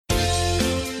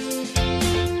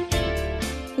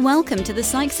Welcome to the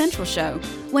Psych Central Show,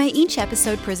 where each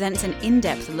episode presents an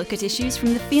in-depth look at issues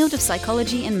from the field of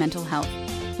psychology and mental health,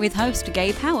 with host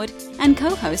Gabe Howard and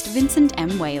co-host Vincent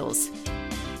M. Wales.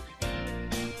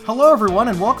 Hello, everyone,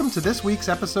 and welcome to this week's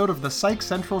episode of the Psych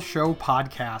Central Show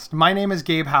podcast. My name is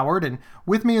Gabe Howard, and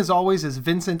with me, as always, is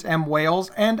Vincent M. Wales.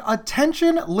 And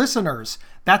attention, listeners,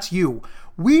 that's you.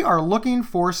 We are looking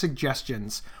for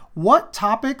suggestions. What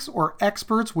topics or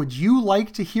experts would you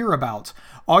like to hear about?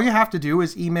 All you have to do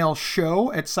is email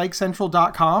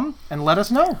show@psychcentral.com and let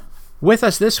us know. With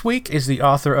us this week is the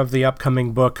author of the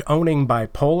upcoming book, Owning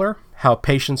Bipolar: How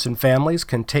Patients and Families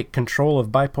Can Take Control of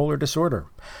Bipolar Disorder.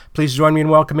 Please join me in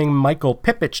welcoming Michael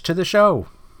Pipich to the show.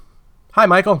 Hi,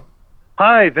 Michael.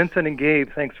 Hi, Vincent and Gabe.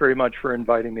 Thanks very much for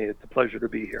inviting me. It's a pleasure to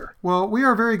be here. Well, we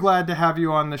are very glad to have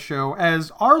you on the show. As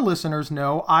our listeners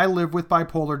know, I live with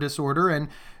bipolar disorder, and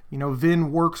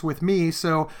Vin works with me.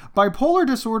 So bipolar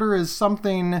disorder is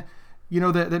something,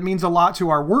 that means a lot to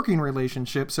our working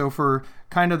relationship. So for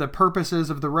kind of the purposes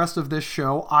of the rest of this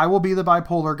show, I will be the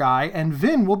bipolar guy and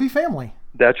Vin will be family.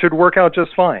 That should work out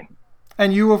just fine.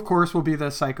 And you, of course, will be the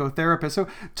psychotherapist. So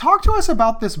talk to us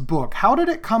about this book. How did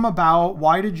it come about?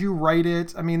 Why did you write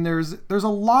it? I mean, there's a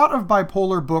lot of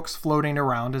bipolar books floating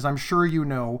around, as I'm sure you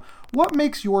know. What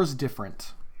makes yours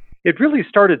different? It really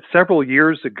started several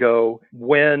years ago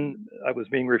when I was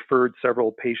being referred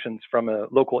several patients from a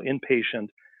local inpatient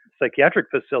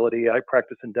psychiatric facility. I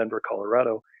practice in Denver,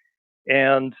 Colorado.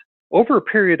 And over a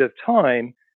period of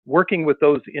time, working with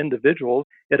those individuals,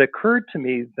 it occurred to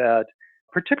me that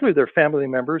particularly their family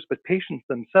members, but patients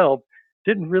themselves,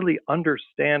 didn't really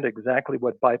understand exactly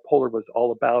what bipolar was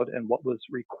all about and what was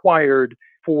required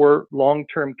for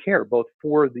long-term care, both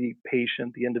for the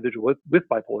patient, the individual with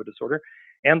bipolar disorder,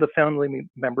 and the family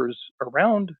members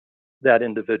around that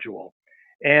individual.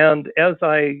 And as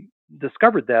I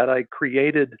discovered that, I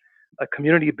created a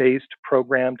community-based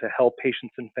program to help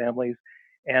patients and families.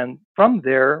 And from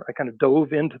there, I kind of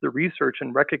dove into the research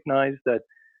and recognized that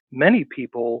many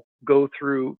people go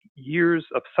through years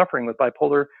of suffering with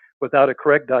bipolar without a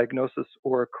correct diagnosis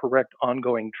or a correct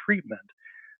ongoing treatment.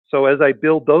 So as I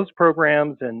build those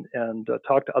programs and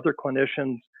talk to other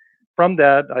clinicians, from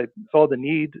that, I saw the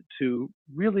need to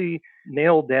really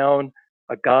nail down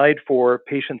a guide for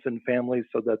patients and families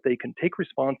so that they can take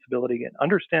responsibility and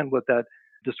understand what that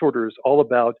disorder is all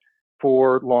about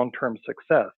for long-term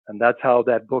success. And that's how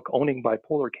that book, Owning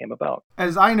Bipolar, came about.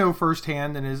 As I know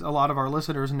firsthand, and as a lot of our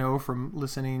listeners know from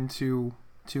listening to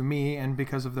me and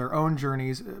because of their own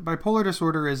journeys, bipolar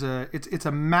disorder is it's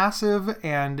a massive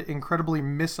and incredibly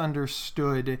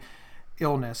misunderstood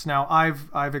illness. Now,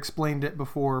 I've explained it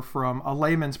before from a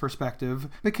layman's perspective,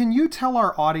 but can you tell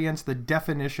our audience the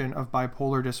definition of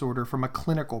bipolar disorder from a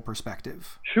clinical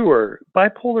perspective? Sure.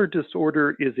 Bipolar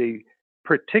disorder is a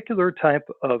particular type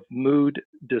of mood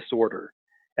disorder.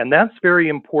 And that's very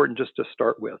important just to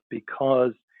start with,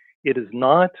 because it is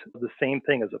not the same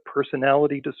thing as a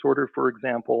personality disorder, for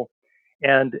example.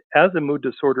 And as a mood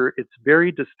disorder, it's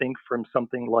very distinct from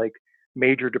something like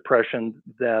major depression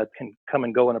that can come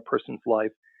and go in a person's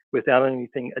life without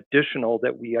anything additional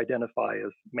that we identify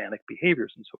as manic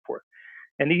behaviors and so forth.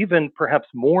 And even perhaps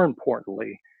more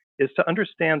importantly is to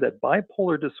understand that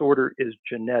bipolar disorder is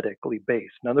genetically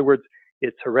based. In other words,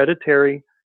 it's hereditary,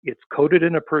 it's coded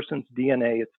in a person's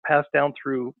DNA, it's passed down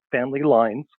through family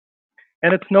lines,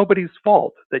 and it's nobody's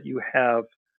fault that you have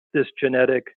this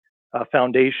genetic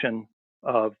foundation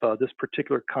of this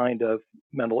particular kind of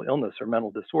mental illness or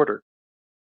mental disorder.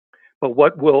 But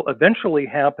what will eventually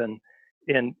happen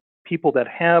in people that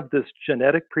have this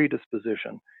genetic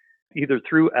predisposition, either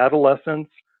through adolescence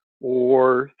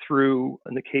or through,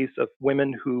 in the case of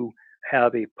women who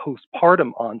have a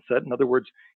postpartum onset, in other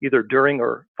words, either during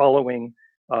or following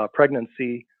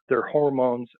pregnancy, their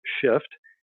hormones shift,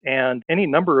 and any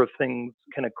number of things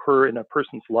can occur in a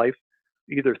person's life,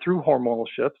 either through hormonal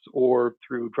shifts or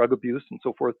through drug abuse and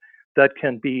so forth, that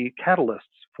can be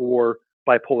catalysts for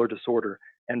bipolar disorder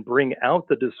and bring out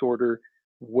the disorder,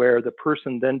 where the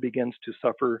person then begins to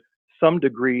suffer some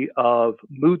degree of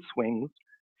mood swings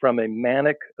from a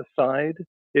manic side,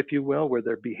 if you will, where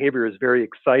their behavior is very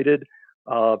excited,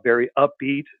 very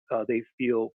upbeat, they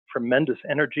feel tremendous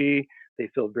energy, they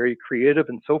feel very creative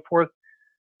and so forth,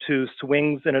 to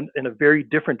swings in a very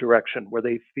different direction where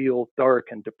they feel dark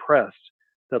and depressed,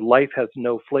 that life has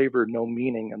no flavor, no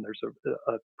meaning, and there's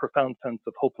a profound sense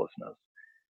of hopelessness.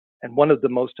 And one of the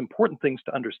most important things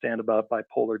to understand about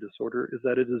bipolar disorder is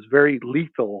that it is very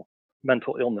lethal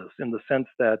mental illness, in the sense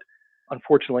that,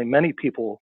 unfortunately, many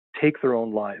people take their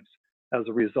own lives as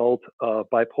a result of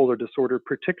bipolar disorder,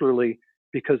 particularly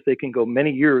because they can go many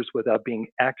years without being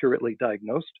accurately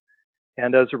diagnosed.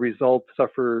 and as a result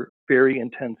suffer very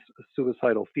intense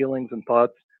suicidal feelings and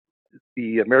thoughts.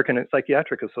 The American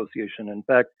Psychiatric Association, in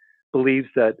fact, believes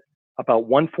that about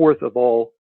 1/4 of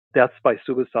all deaths by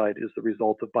suicide is the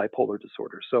result of bipolar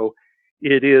disorder. So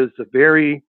it is a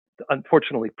very,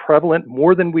 unfortunately, prevalent,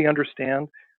 more than we understand,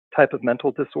 type of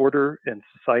mental disorder in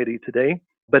society today.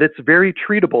 But it's very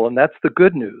treatable, and that's the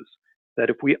good news, that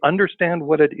if we understand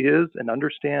what it is and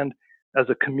understand as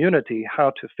a community how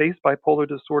to face bipolar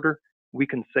disorder, we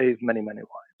can save many, many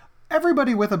lives.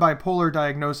 Everybody with a bipolar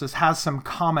diagnosis has some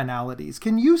commonalities.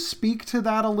 Can you speak to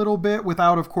that a little bit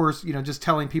without, of course, just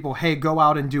telling people, hey, go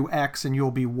out and do X and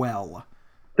you'll be well?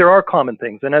 There are common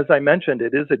things. And as I mentioned,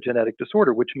 it is a genetic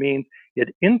disorder, which means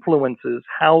it influences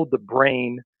how the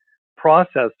brain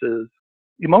processes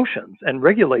emotions and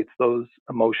regulates those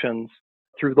emotions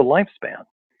through the lifespan.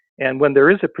 And when there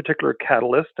is a particular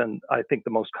catalyst, and I think the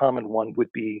most common one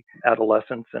would be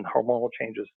adolescence and hormonal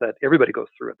changes that everybody goes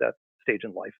through at that stage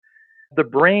in life, the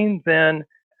brain then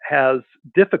has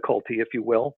difficulty, if you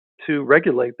will, to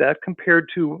regulate that compared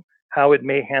to how it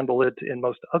may handle it in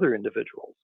most other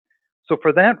individuals. So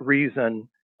for that reason,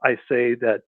 I say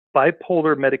that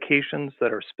bipolar medications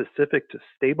that are specific to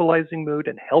stabilizing mood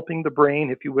and helping the brain,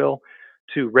 if you will,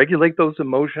 to regulate those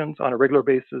emotions on a regular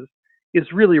basis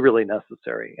is really, really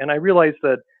necessary. And I realize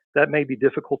that that may be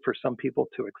difficult for some people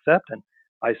to accept. And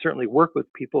I certainly work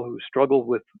with people who struggle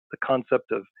with the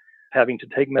concept of having to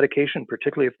take medication,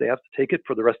 particularly if they have to take it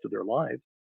for the rest of their lives.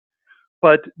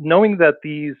 But knowing that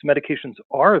these medications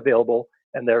are available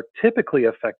and they're typically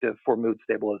effective for mood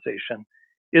stabilization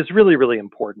is really, really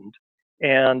important.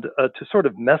 And to sort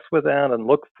of mess with that and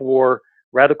look for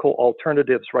radical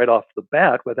alternatives right off the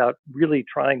bat without really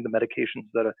trying the medications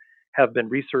that have been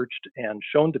researched and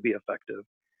shown to be effective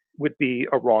would be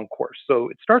a wrong course. So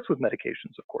it starts with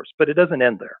medications, of course, but it doesn't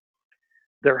end there.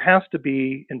 There has to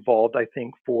be involved, I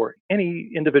think, for any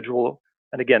individual,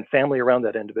 and again, family around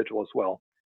that individual as well,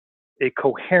 a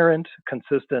coherent,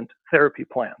 consistent therapy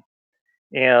plan.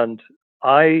 And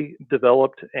I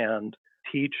developed and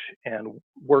teach and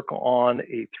work on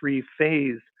a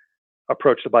 3-phase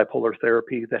approach to bipolar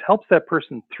therapy that helps that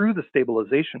person through the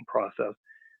stabilization process,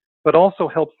 but also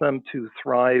helps them to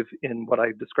thrive in what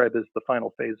I describe as the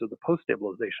final phase of the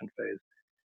post-stabilization phase,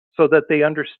 so that they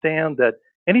understand that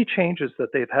any changes that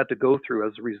they've had to go through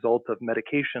as a result of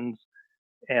medications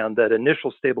and that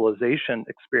initial stabilization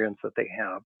experience that they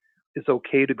have is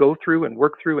okay to go through and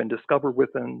work through and discover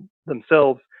within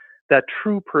themselves that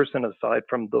true person aside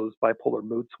from those bipolar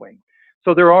mood swings.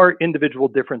 So there are individual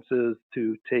differences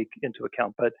to take into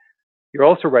account, but you're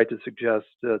also right to suggest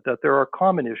that there are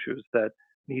common issues that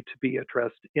need to be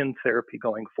addressed in therapy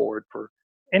going forward for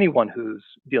anyone who's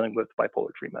dealing with bipolar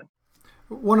treatment.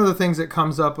 One of the things that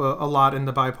comes up a lot in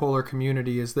the bipolar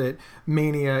community is that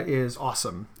mania is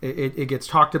awesome. It gets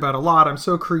talked about a lot. I'm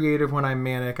so creative when I'm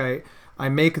manic. I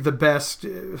make the best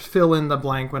fill in the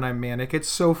blank when I'm manic. It's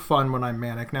so fun when I'm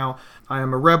manic. Now, I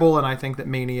am a rebel, and I think that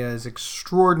mania is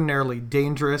extraordinarily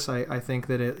dangerous. I think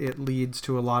that it leads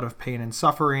to a lot of pain and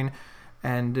suffering.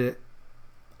 And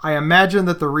I imagine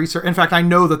that the research, in fact, I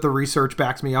know that the research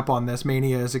backs me up on this.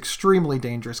 Mania is extremely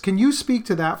dangerous. Can you speak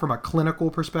to that from a clinical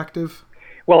perspective?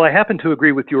 Well, I happen to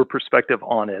agree with your perspective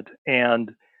on it.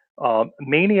 And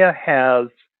mania has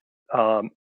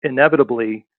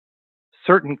inevitably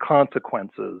certain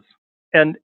consequences.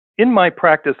 And in my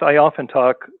practice, I often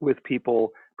talk with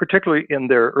people, particularly in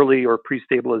their early or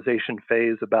pre-stabilization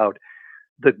phase, about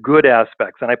the good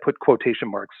aspects. And I put quotation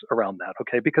marks around that,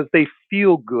 okay? Because they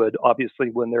feel good, obviously,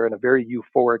 when they're in a very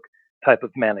euphoric type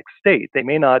of manic state. They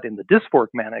may not in the dysphoric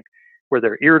manic, where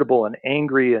they're irritable and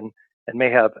angry and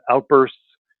may have outbursts.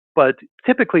 But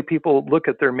typically people look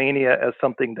at their mania as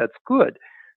something that's good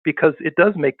because it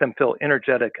does make them feel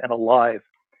energetic and alive.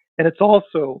 And it's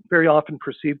also very often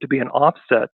perceived to be an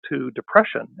offset to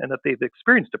depression, and that they've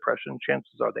experienced depression,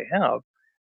 chances are they have.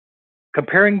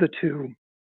 Comparing the two,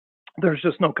 there's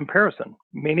just no comparison.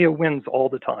 Mania wins all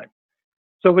the time.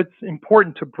 So it's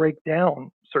important to break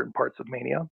down certain parts of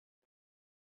mania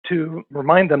to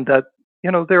remind them that,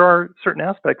 there are certain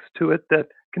aspects to it that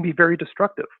can be very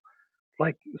destructive,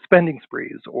 like spending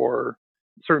sprees or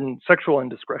certain sexual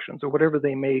indiscretions or whatever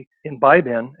they may imbibe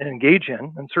in and engage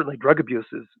in. And certainly drug abuse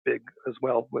is big as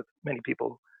well with many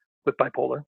people with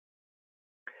bipolar.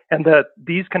 And that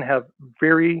these can have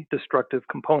very destructive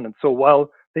components. So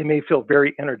while they may feel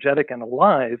very energetic and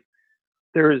alive,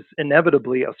 there is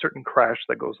inevitably a certain crash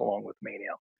that goes along with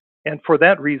mania. And for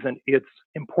that reason, it's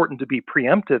important to be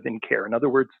preemptive in care. In other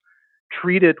words,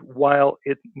 treat it while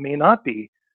it may not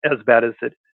be as bad as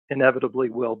it inevitably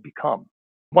will become.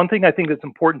 One thing I think that's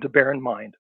important to bear in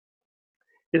mind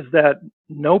is that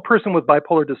no person with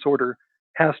bipolar disorder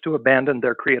has to abandon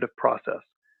their creative process.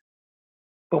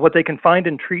 But what they can find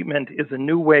in treatment is a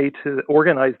new way to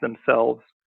organize themselves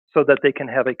so that they can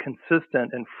have a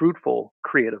consistent and fruitful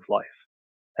creative life.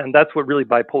 And that's what really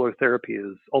bipolar therapy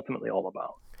is ultimately all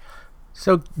about.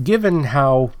 So given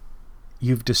how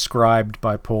you've described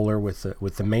bipolar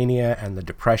with the mania and the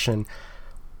depression,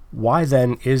 why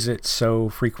then is it so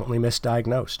frequently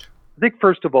misdiagnosed? I think,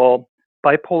 first of all,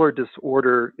 bipolar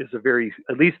disorder is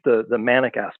at least the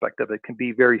manic aspect of it can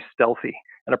be very stealthy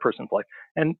in a person's life.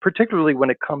 And particularly when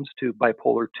it comes to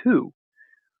bipolar 2.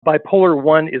 Bipolar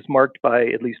 1 is marked by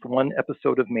at least one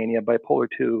episode of mania, bipolar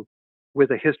 2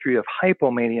 with a history of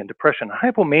hypomania and depression.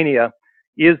 Hypomania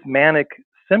is manic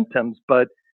symptoms, but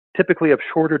typically of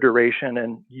shorter duration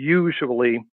and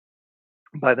usually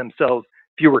by themselves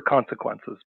fewer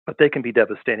consequences, but they can be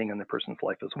devastating in the person's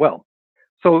life as well.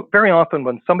 So very often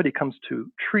when somebody comes to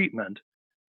treatment,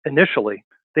 initially,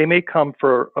 they may come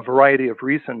for a variety of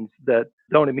reasons that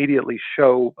don't immediately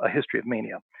show a history of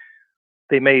mania.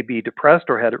 They may be depressed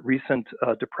or had a recent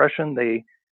depression. They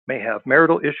may have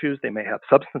marital issues. They may have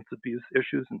substance abuse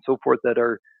issues and so forth that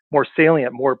are more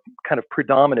salient, more kind of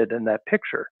predominant in that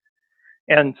picture.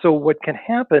 And so what can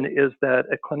happen is that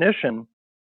a clinician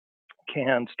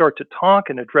can start to talk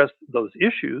and address those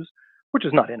issues, which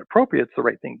is not inappropriate, it's the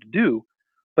right thing to do,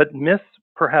 but miss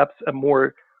perhaps a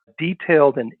more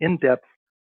detailed and in-depth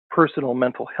personal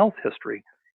mental health history.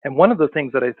 And one of the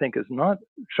things that I think is not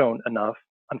shown enough,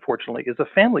 unfortunately, is a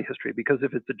family history, because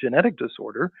if it's a genetic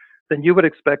disorder, then you would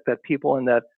expect that people in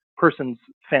that person's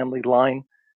family line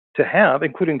to have,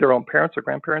 including their own parents or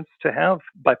grandparents, to have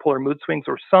bipolar mood swings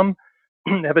or some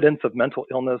evidence of mental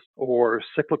illness or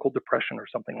cyclical depression or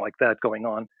something like that going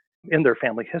on in their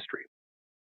family history.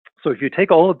 So if you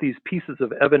take all of these pieces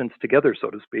of evidence together, so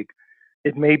to speak,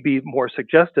 it may be more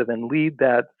suggestive and lead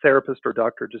that therapist or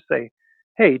doctor to say,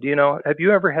 hey, have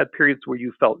you ever had periods where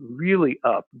you felt really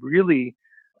up, really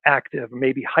active,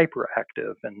 maybe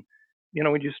hyperactive? And,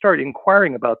 when you start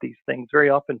inquiring about these things, very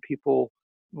often people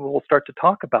will start to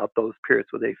talk about those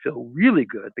periods where they feel really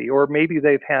good, or maybe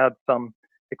they've had some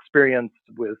experience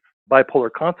with bipolar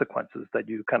consequences that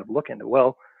you kind of look into.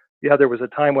 Well, yeah, there was a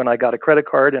time when I got a credit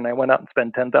card and I went out and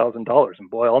spent $10,000, and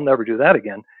boy, I'll never do that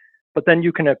again. But then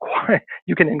you can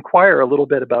inquire a little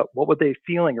bit about what were they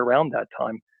feeling around that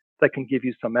time that can give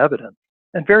you some evidence.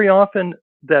 And very often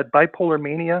that bipolar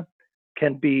mania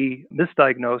can be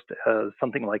misdiagnosed as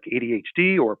something like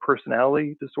ADHD or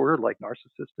personality disorder like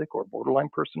narcissistic or borderline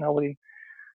personality.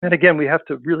 And again, we have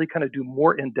to really kind of do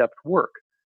more in-depth work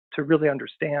to really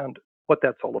understand what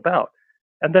that's all about.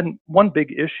 And then one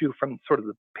big issue from sort of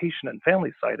the patient and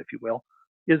family side, if you will,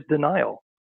 is denial.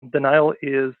 Denial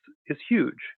is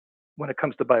huge when it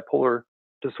comes to bipolar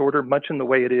disorder, much in the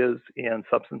way it is in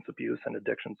substance abuse and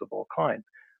addictions of all kinds.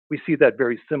 We see that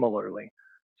very similarly.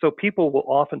 So people will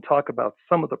often talk about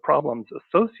some of the problems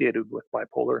associated with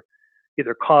bipolar,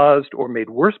 either caused or made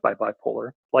worse by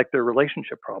bipolar, like their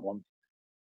relationship problems,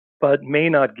 but may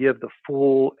not give the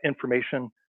full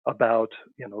information about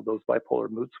those bipolar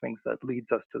mood swings that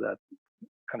leads us to that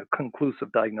kind of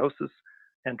conclusive diagnosis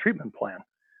and treatment plan.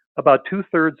 About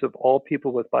 2/3 of all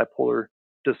people with bipolar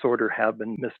disorder have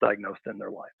been misdiagnosed in their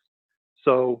lives.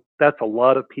 So that's a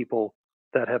lot of people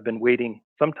that have been waiting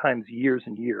sometimes years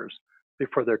and years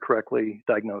before they're correctly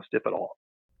diagnosed, if at all.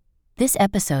 This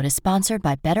episode is sponsored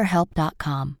by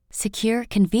BetterHelp.com. Secure,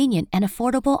 convenient, and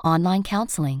affordable online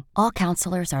counseling. All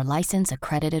counselors are licensed,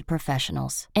 accredited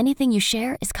professionals. Anything you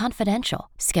share is confidential.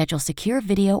 Schedule secure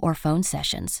video or phone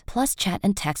sessions, plus chat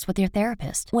and text with your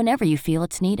therapist whenever you feel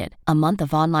it's needed. A month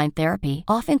of online therapy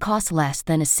often costs less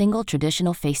than a single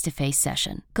traditional face-to-face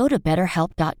session. Go to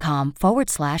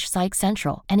BetterHelp.com/Psych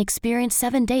Central and experience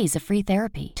 7 days of free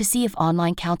therapy to see if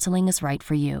online counseling is right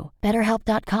for you.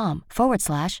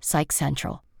 BetterHelp.com/Psych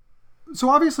Central. So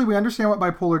obviously we understand what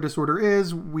bipolar disorder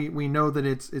is. We know that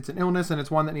it's an illness and it's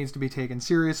one that needs to be taken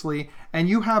seriously. And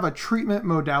you have a treatment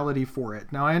modality for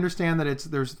it. Now I understand that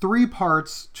there's 3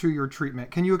 parts to your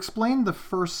treatment. Can you explain the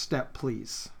first step,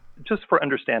 please? Just for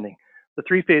understanding, the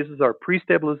 3 phases are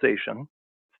pre-stabilization,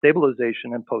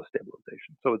 stabilization, and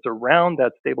post-stabilization. So it's around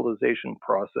that stabilization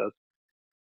process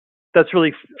that's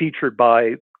really featured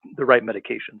by the right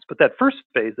medications. But that first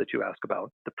phase that you ask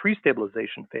about, the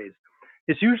pre-stabilization phase,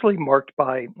 is usually marked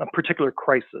by a particular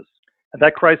crisis. And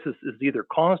that crisis is either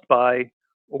caused by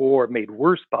or made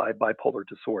worse by bipolar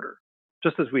disorder.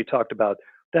 Just as we talked about,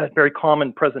 that very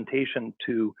common presentation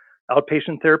to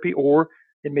outpatient therapy, or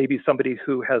it may be somebody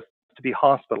who has to be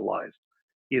hospitalized,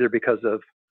 either because of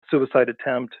suicide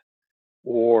attempt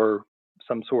or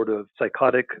some sort of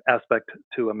psychotic aspect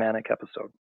to a manic episode.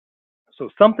 So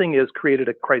something has created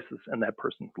a crisis in that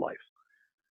person's life.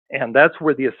 And that's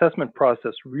where the assessment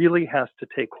process really has to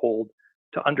take hold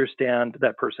to understand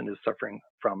that person is suffering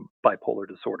from bipolar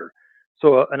disorder.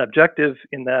 So an objective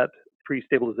in that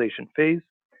pre-stabilization phase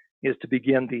is to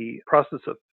begin the process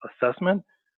of assessment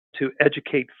to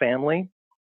educate family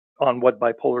on what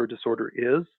bipolar disorder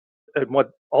is and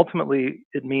what ultimately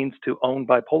it means to own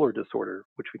bipolar disorder,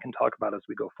 which we can talk about as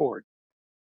we go forward.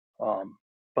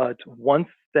 But once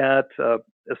that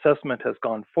assessment has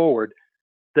gone forward,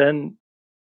 then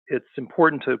it's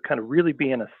important to kind of really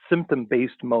be in a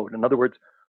symptom-based mode. In other words,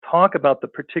 talk about the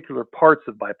particular parts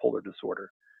of bipolar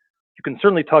disorder. You can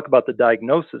certainly talk about the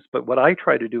diagnosis, but what I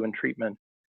try to do in treatment,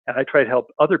 and I try to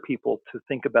help other people to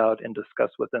think about and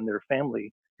discuss within their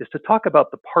family, is to talk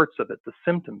about the parts of it, the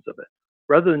symptoms of it.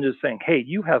 Rather than just saying, hey,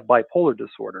 you have bipolar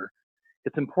disorder,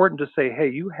 it's important to say, hey,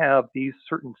 you have these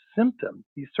certain symptoms,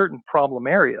 these certain problem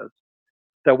areas,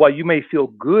 that while you may feel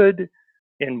good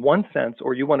in one sense,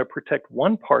 or you want to protect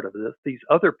one part of this, these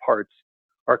other parts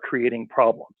are creating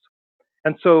problems.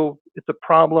 And so it's a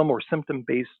problem or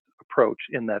symptom-based approach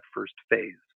in that first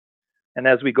phase. And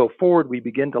as we go forward, we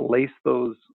begin to lace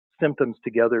those symptoms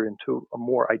together into a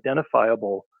more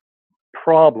identifiable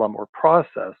problem or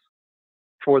process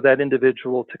for that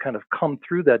individual to kind of come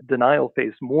through that denial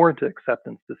phase more into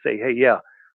acceptance, to say, hey, yeah,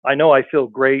 I know I feel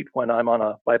great when I'm on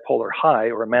a bipolar high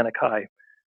or a manic high,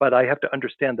 but I have to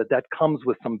understand that that comes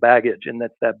with some baggage, and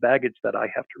that's that baggage that I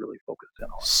have to really focus in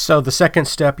on. So the second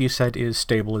step you said is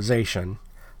stabilization.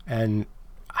 And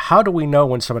how do we know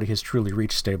when somebody has truly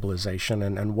reached stabilization,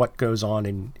 and what goes on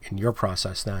in your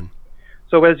process then?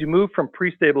 So as you move from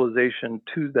pre-stabilization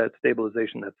to that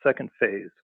stabilization, that second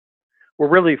phase, we're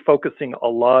really focusing a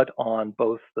lot on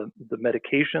both the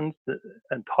medications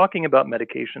and talking about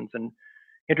medications and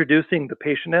introducing the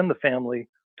patient and the family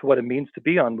to what it means to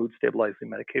be on mood stabilizing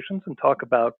medications, and talk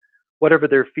about whatever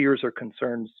their fears or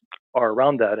concerns are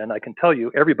around that. And I can tell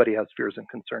you, everybody has fears and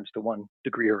concerns to one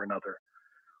degree or another.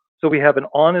 So we have an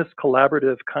honest,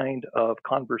 collaborative kind of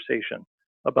conversation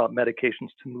about medications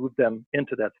to move them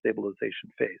into that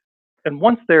stabilization phase. And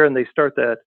once there and they start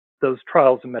those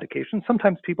trials of medications,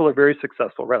 sometimes people are very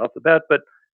successful right off the bat, but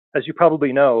as you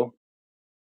probably know,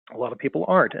 a lot of people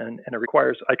aren't. And it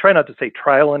requires, I try not to say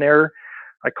trial and error.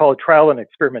 I call it trial and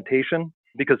experimentation,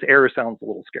 because error sounds a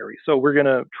little scary. So we're going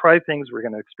to try things, we're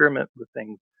going to experiment with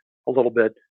things a little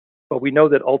bit, but we know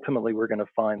that ultimately we're going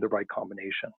to find the right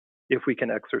combination if we can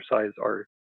exercise our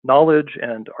knowledge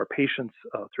and our patience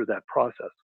through that process.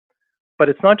 But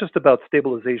it's not just about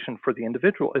stabilization for the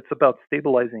individual, it's about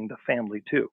stabilizing the family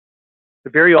too.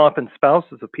 Very often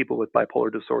spouses of people with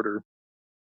bipolar disorder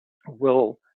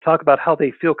will talk about how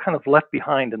they feel kind of left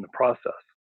behind in the process.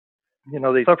 You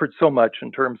know, they suffered so much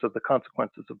in terms of the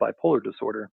consequences of bipolar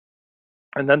disorder,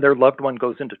 and then their loved one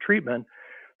goes into treatment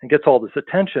and gets all this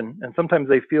attention, and sometimes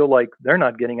they feel like they're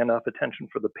not getting enough attention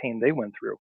for the pain they went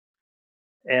through.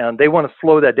 And they want to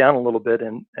slow that down a little bit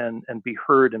and be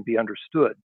heard and be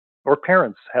understood. Or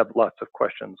parents have lots of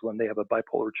questions when they have a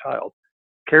bipolar child.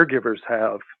 Caregivers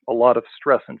have a lot of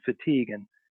stress and fatigue and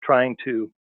trying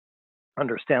to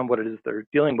understand what it is they're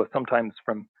dealing with, sometimes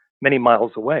from many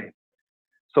miles away.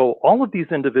 So all of these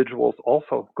individuals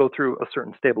also go through a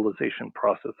certain stabilization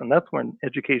process, and that's when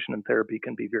education and therapy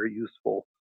can be very useful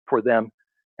for them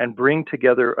and bring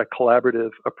together a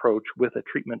collaborative approach with a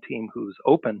treatment team who's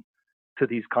open to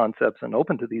these concepts and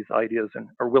open to these ideas and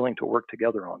are willing to work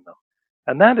together on them.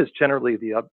 And that is generally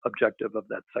the objective of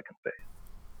that second phase.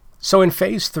 So in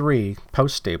phase 3,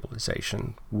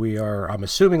 post-stabilization, I'm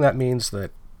assuming that means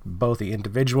that both the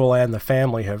individual and the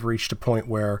family have reached a point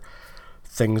where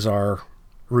things are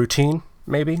routine,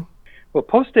 maybe? Well,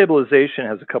 post-stabilization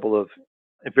has a couple of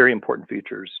very important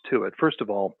features to it. First of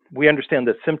all, we understand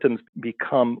that symptoms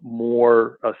become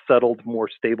more settled, more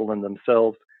stable in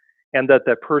themselves, and that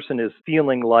person is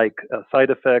feeling like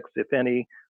side effects, if any,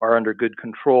 are under good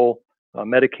control.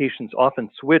 Medications often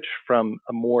switch from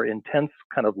a more intense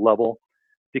kind of level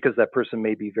because that person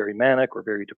may be very manic or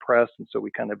very depressed, and so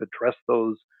we kind of address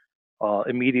those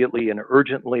immediately and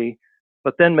urgently.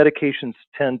 But then medications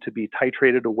tend to be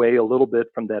titrated away a little bit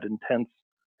from that intense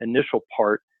initial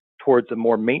part towards a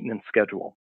more maintenance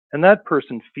schedule. And that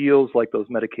person feels like those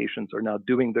medications are now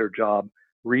doing their job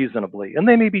reasonably. And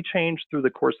they may be changed through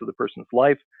the course of the person's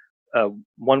life,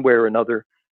 one way or another,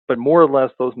 but more or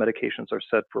less those medications are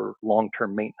set for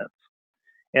long-term maintenance.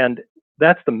 And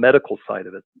that's the medical side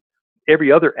of it.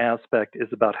 Every other aspect is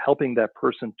about helping that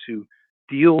person to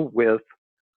deal with,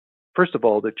 first of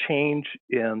all, the change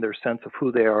in their sense of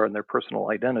who they are and their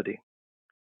personal identity.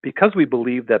 because we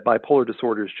believe that bipolar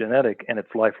disorder is genetic and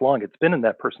it's lifelong, it's been in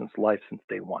that person's life since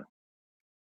day one,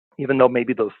 even though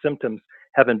maybe those symptoms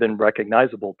haven't been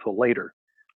recognizable till later.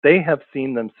 They have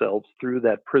seen themselves through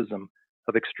that prism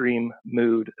of extreme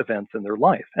mood events in their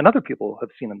life, and other people have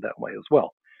seen them that way as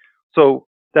well. So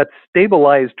that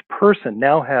stabilized person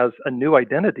now has a new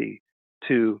identity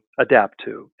to adapt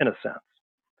to, in a sense.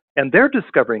 And they're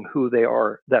discovering who they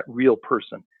are, that real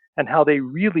person, and how they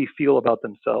really feel about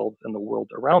themselves and the world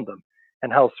around them,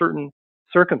 and how certain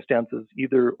circumstances,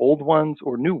 either old ones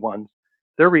or new ones,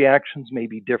 their reactions may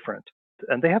be different.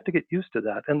 And they have to get used to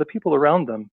that, and the people around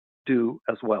them do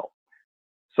as well.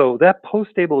 So that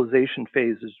post-stabilization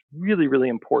phase is really, really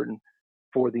important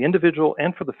for the individual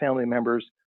and for the family members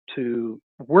to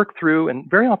work through, and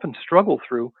very often struggle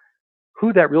through,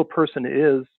 who that real person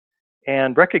is,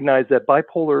 and recognize that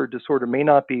bipolar disorder may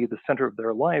not be the center of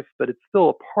their life, but it's still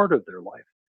a part of their life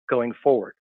going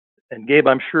forward. And Gabe,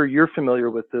 I'm sure you're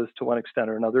familiar with this to one extent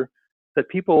or another, that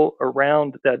people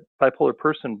around that bipolar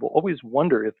person will always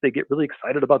wonder if they get really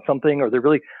excited about something, or they're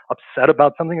really upset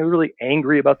about something, or really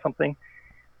angry about something.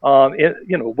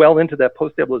 Well into that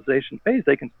post-stabilization phase,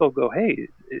 they can still go, hey,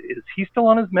 is he still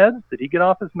on his meds? Did he get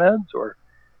off his meds? Or,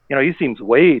 he seems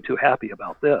way too happy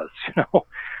about this,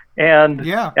 And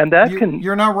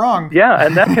you're not wrong. Yeah,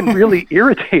 and that can really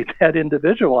irritate that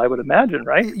individual, I would imagine,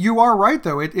 right? You are right,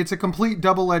 though. It's a complete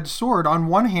double-edged sword. On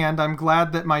one hand, I'm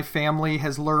glad that my family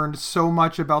has learned so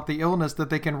much about the illness that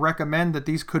they can recommend that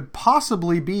these could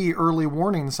possibly be early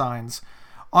warning signs.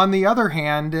 On the other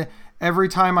hand, every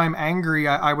time I'm angry,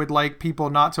 I would like people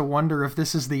not to wonder if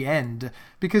this is the end,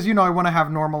 because, I want to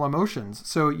have normal emotions.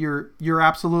 So you're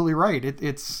absolutely right.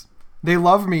 It's they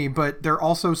love me, but they're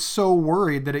also so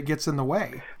worried that it gets in the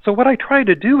way. So what I try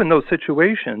to do in those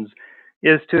situations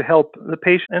is to help the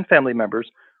patient and family members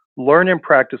learn and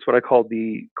practice what I call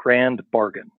the grand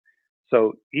bargain.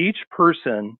 So each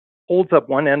person holds up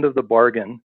one end of the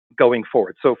bargain going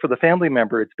forward. So for the family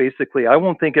member, it's basically, I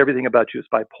won't think everything about you is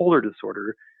bipolar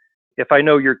disorder if I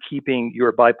know you're keeping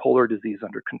your bipolar disease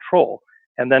under control.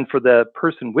 And then for the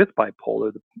person with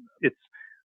bipolar, it's,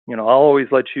 I'll always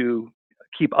let you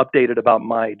keep updated about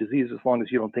my disease as long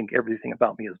as you don't think everything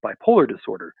about me is bipolar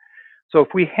disorder. So if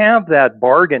we have that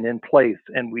bargain in place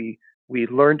and we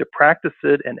learn to practice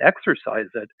it and exercise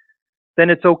it, then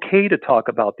it's okay to talk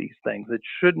about these things. It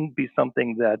shouldn't be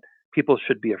something that people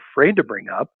should be afraid to bring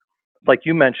up. Like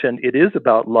you mentioned, it is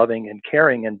about loving and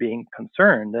caring and being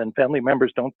concerned, and family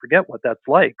members don't forget what that's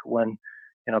like when,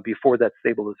 before that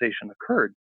stabilization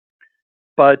occurred.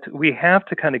 But we have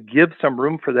to kind of give some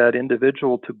room for that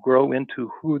individual to grow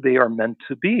into who they are meant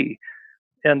to be.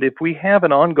 And if we have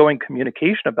an ongoing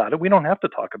communication about it, we don't have to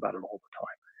talk about it all the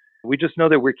time. We just know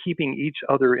that we're keeping each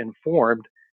other informed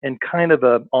in kind of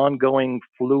an ongoing,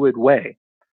 fluid way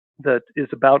that is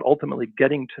about ultimately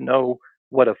getting to know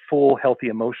what a full, healthy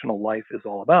emotional life is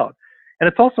all about. And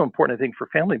it's also important, I think, for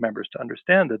family members to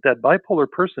understand that that bipolar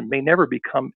person may never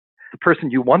become the person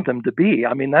you want them to be.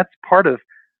 I mean, that's part of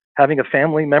having a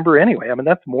family member anyway. I mean,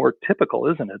 that's more typical,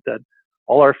 isn't it? That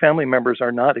all our family members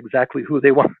are not exactly who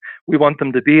we want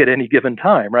them to be at any given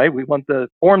time, right? We want to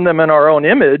form them in our own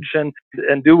image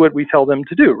and do what we tell them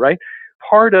to do, right?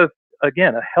 Part of,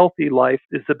 again, a healthy life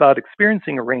is about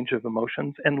experiencing a range of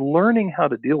emotions and learning how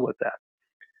to deal with that.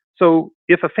 So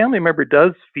if a family member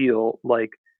does feel like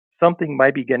something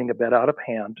might be getting a bit out of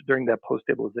hand during that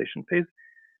post-stabilization phase,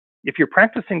 if you're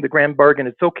practicing the grand bargain,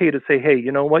 it's okay to say, hey,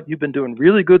 you know what, you've been doing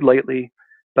really good lately,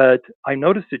 but I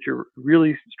noticed that you're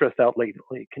really stressed out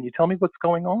lately. Can you tell me what's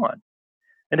going on?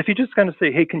 And if you just kind of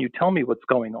say, hey, can you tell me what's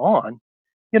going on?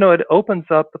 It opens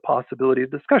up the possibility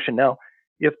of discussion. Now,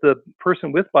 if the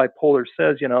person with bipolar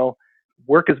says,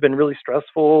 work has been really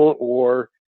stressful, or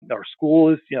our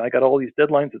school is, I got all these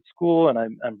deadlines at school and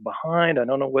I'm behind, I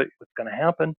don't know what's going to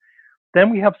happen, then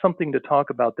we have something to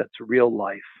talk about that's real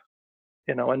life.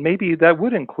 And maybe that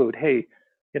would include, hey,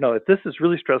 if this is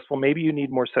really stressful, maybe you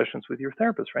need more sessions with your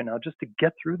therapist right now just to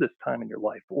get through this time in your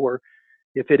life. Or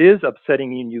if it is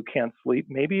upsetting you and you can't sleep,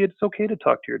 maybe it's okay to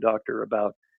talk to your doctor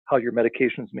about how your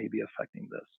medications may be affecting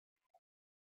this.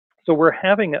 So we're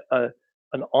having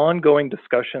an ongoing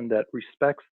discussion that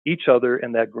respects each other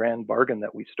and that grand bargain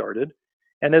that we started.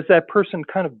 And as that person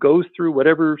kind of goes through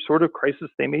whatever sort of crisis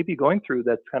they may be going through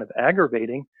that's kind of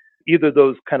aggravating, either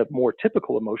those kind of more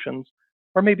typical emotions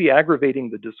or maybe aggravating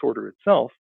the disorder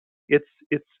itself, it's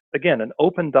again, an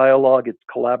open dialogue, it's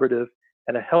collaborative,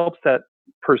 and it helps that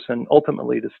person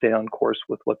ultimately to stay on course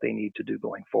with what they need to do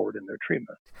going forward in their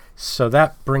treatment. So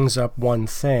that brings up one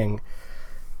thing.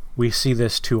 We see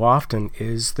this too often,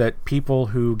 is that people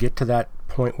who get to that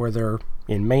point where they're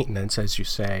in maintenance, as you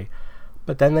say,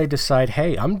 But then they decide,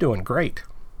 hey, I'm doing great.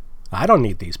 I don't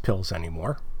need these pills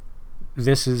anymore.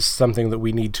 This is something that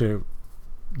we need to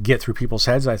get through people's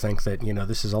heads. I think that,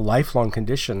 this is a lifelong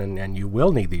condition and you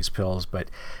will need these pills. But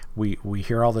we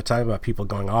hear all the time about people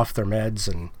going off their meds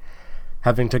and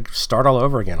having to start all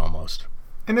over again almost.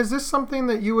 And is this something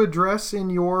that you address in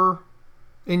your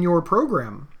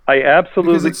program? I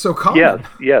absolutely, because it's so common.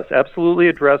 Yes, absolutely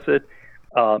address it.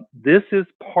 This is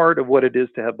part of what it is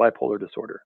to have bipolar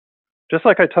disorder. Just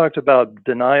like I talked about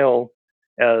denial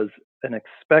as an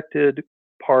expected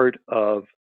part of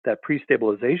that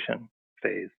pre-stabilization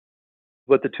phase,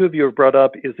 what the two of you have brought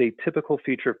up is a typical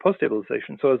feature of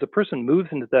post-stabilization. So as a person moves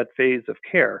into that phase of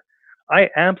care, I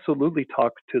absolutely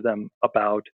talk to them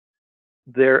about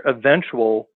their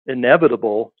eventual,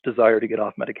 inevitable desire to get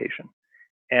off medication.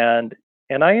 And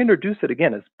I introduce it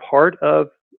again as part of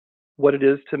what it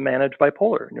is to manage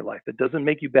bipolar in your life. It doesn't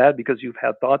make you bad because you've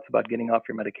had thoughts about getting off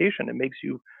your medication. It makes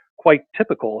you quite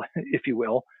typical, if you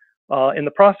will, in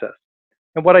the process.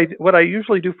 And what I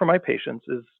usually do for my patients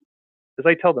is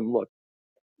I tell them, look,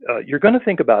 you're going to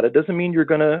think about it. Doesn't mean you're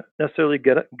going to necessarily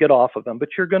get off of them, but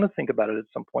you're going to think about it at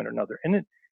some point or another. And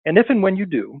if and when you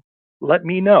do, let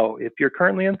me know. If you're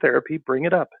currently in therapy, bring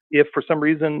it up. If for some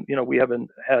reason, we haven't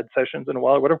had sessions in a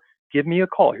while or whatever, give me a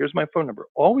call. Here's my phone number.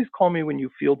 Always call me when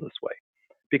you feel this way,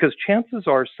 because chances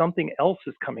are something else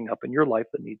is coming up in your life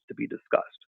that needs to be discussed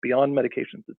beyond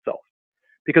medications itself.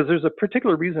 Because there's a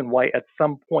particular reason why at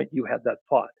some point you had that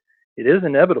thought. It is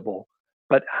inevitable,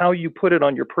 but how you put it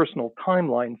on your personal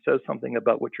timeline says something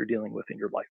about what you're dealing with in your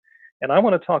life. And I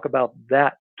want to talk about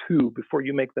that too before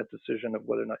you make that decision of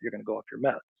whether or not you're going to go off your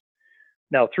meds.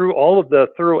 Now, through all of the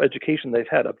thorough education they've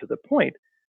had up to the point,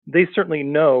 they certainly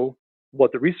know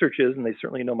what the research is, and they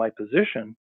certainly know my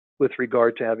position with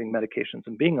regard to having medications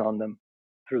and being on them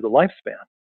through the lifespan.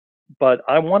 But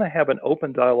I want to have an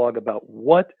open dialogue about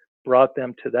what brought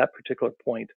them to that particular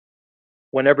point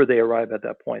whenever they arrive at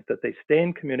that point, that they stay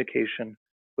in communication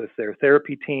with their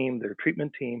therapy team, their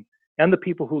treatment team, and the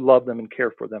people who love them and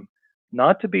care for them.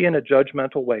 Not to be in a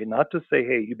judgmental way, not to say,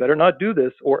 hey, you better not do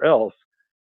this or else,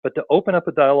 but to open up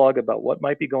a dialogue about what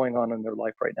might be going on in their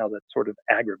life right now that's sort of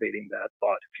aggravating that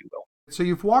thought, if you will. So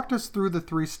you've walked us through the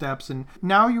 3 steps, and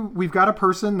now we've got a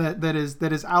person that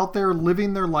is out there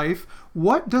living their life.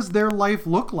 What does their life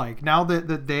look like now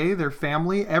that they, their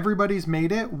family, everybody's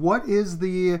made it? What is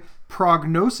the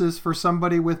prognosis for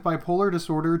somebody with bipolar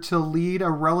disorder to lead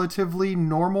a relatively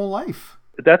normal life?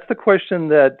 That's the question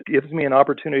that gives me an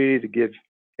opportunity to give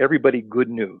everybody good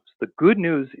news. The good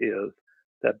news is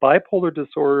that bipolar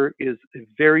disorder is a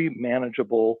very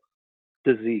manageable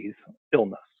disease,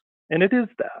 illness. And it is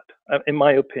that, in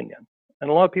my opinion.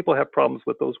 And a lot of people have problems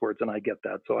with those words, and I get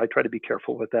that. So I try to be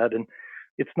careful with that. And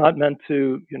it's not meant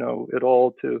to, at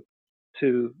all to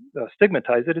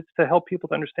stigmatize it. It's to help people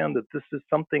to understand that this is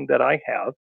something that I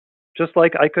have, just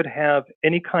like I could have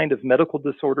any kind of medical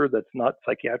disorder that's not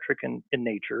psychiatric in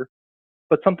nature,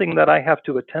 but something that I have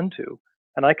to attend to.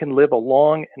 And I can live a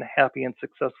long and happy and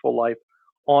successful life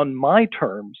on my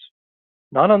terms,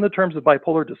 not on the terms of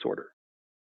bipolar disorder,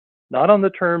 not on the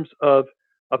terms of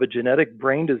a genetic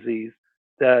brain disease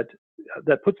that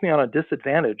puts me on a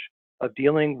disadvantage of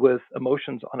dealing with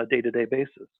emotions on a day-to-day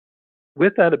basis.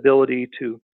 With that ability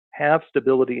to have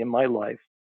stability in my life,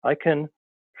 I can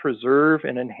preserve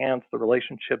and enhance the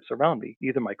relationships around me,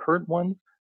 either my current ones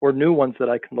or new ones that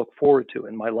I can look forward to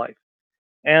in my life.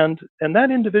 And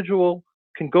that individual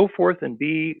can go forth and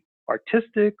be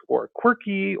artistic or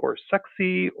quirky or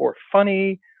sexy or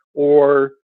funny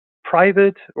or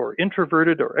private or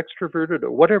introverted or extroverted or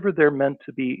whatever they're meant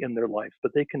to be in their life,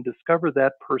 but they can discover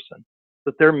that person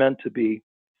that they're meant to be,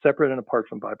 separate and apart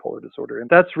from bipolar disorder. And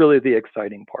that's really the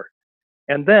exciting part.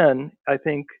 And then I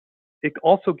think it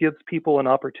also gives people an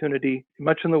opportunity,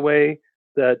 much in the way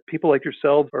that people like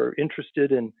yourselves are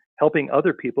interested in helping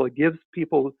other people. It gives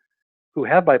people who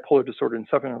have bipolar disorder and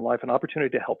suffering in life an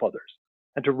opportunity to help others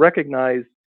and to recognize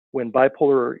when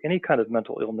bipolar or any kind of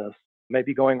mental illness may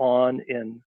be going on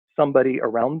in somebody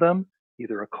around them,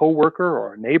 either a coworker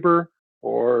or a neighbor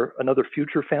or another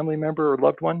future family member or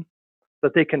loved one,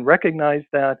 that they can recognize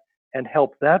that and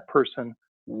help that person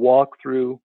walk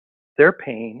through their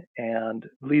pain and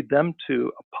lead them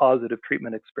to a positive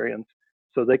treatment experience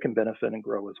so they can benefit and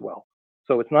grow as well.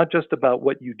 So it's not just about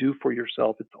what you do for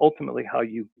yourself, it's ultimately how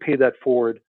you pay that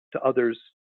forward to others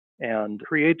and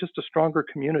create just a stronger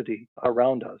community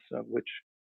around us, which,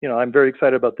 I'm very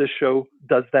excited about. This show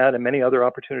does that, and many other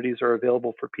opportunities are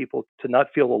available for people to not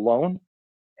feel alone.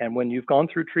 And when you've gone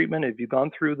through treatment, if you've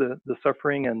gone through the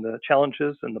suffering and the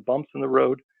challenges and the bumps in the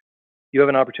road, you have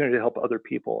an opportunity to help other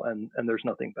people, and there's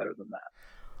nothing better than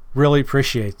that. Really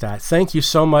appreciate that. Thank you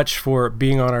so much for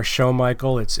being on our show,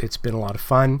 Michael. It's been a lot of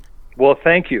fun. Well,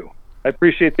 thank you. I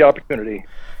appreciate the opportunity.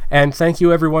 And thank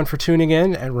you, everyone, for tuning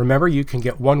in. And remember, you can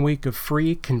get 1 week of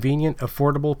free, convenient,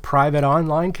 affordable, private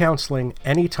online counseling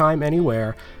anytime,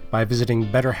 anywhere by visiting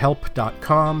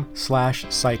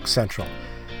betterhelp.com/psychcentral.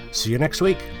 See you next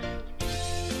week.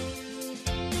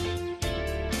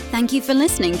 Thank you for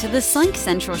listening to the Psych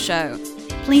Central Show.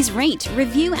 Please rate,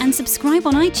 review, and subscribe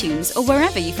on iTunes or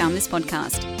wherever you found this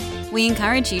podcast. We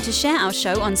encourage you to share our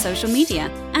show on social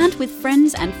media and with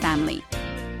friends and family.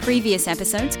 Previous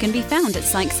episodes can be found at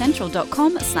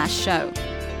psychcentral.com/show.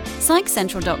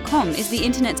 Psychcentral.com is the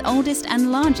internet's oldest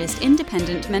and largest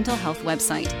independent mental health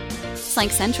website. Psych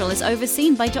Central is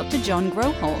overseen by Dr. John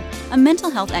Grohol, a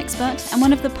mental health expert and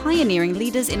one of the pioneering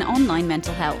leaders in online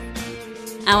mental health.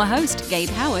 Our host, Gabe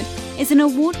Howard, is an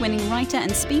award-winning writer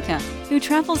and speaker who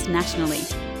travels nationally.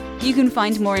 You can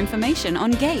find more information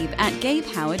on Gabe at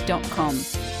gabehoward.com.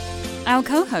 Our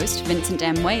co-host, Vincent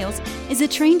M. Wales, is a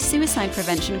trained suicide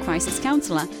prevention crisis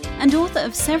counselor and author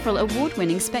of several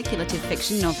award-winning speculative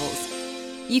fiction novels.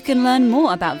 You can learn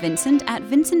more about Vincent at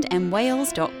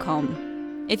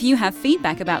vincentmwales.com. If you have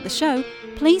feedback about the show,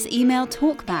 please email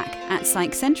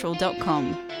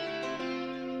talkback@psychcentral.com.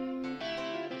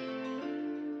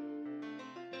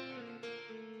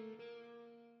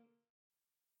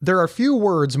 There are few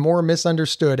words more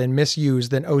misunderstood and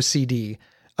misused than OCD.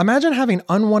 Imagine having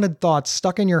unwanted thoughts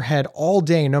stuck in your head all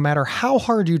day no matter how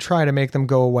hard you try to make them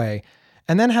go away,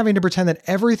 and then having to pretend that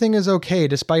everything is okay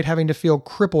despite having to feel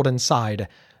crippled inside.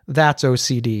 That's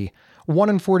OCD. 1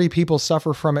 in 40 people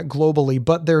suffer from it globally,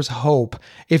 but there's hope.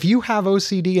 If you have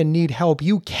OCD and need help,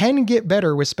 you can get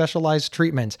better with specialized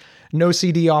treatment.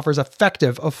 NoCD offers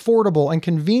effective, affordable, and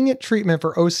convenient treatment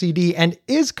for OCD and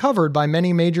is covered by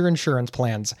many major insurance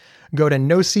plans. Go to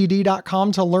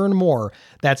nocd.com to learn more.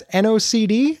 That's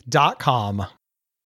nocd.com.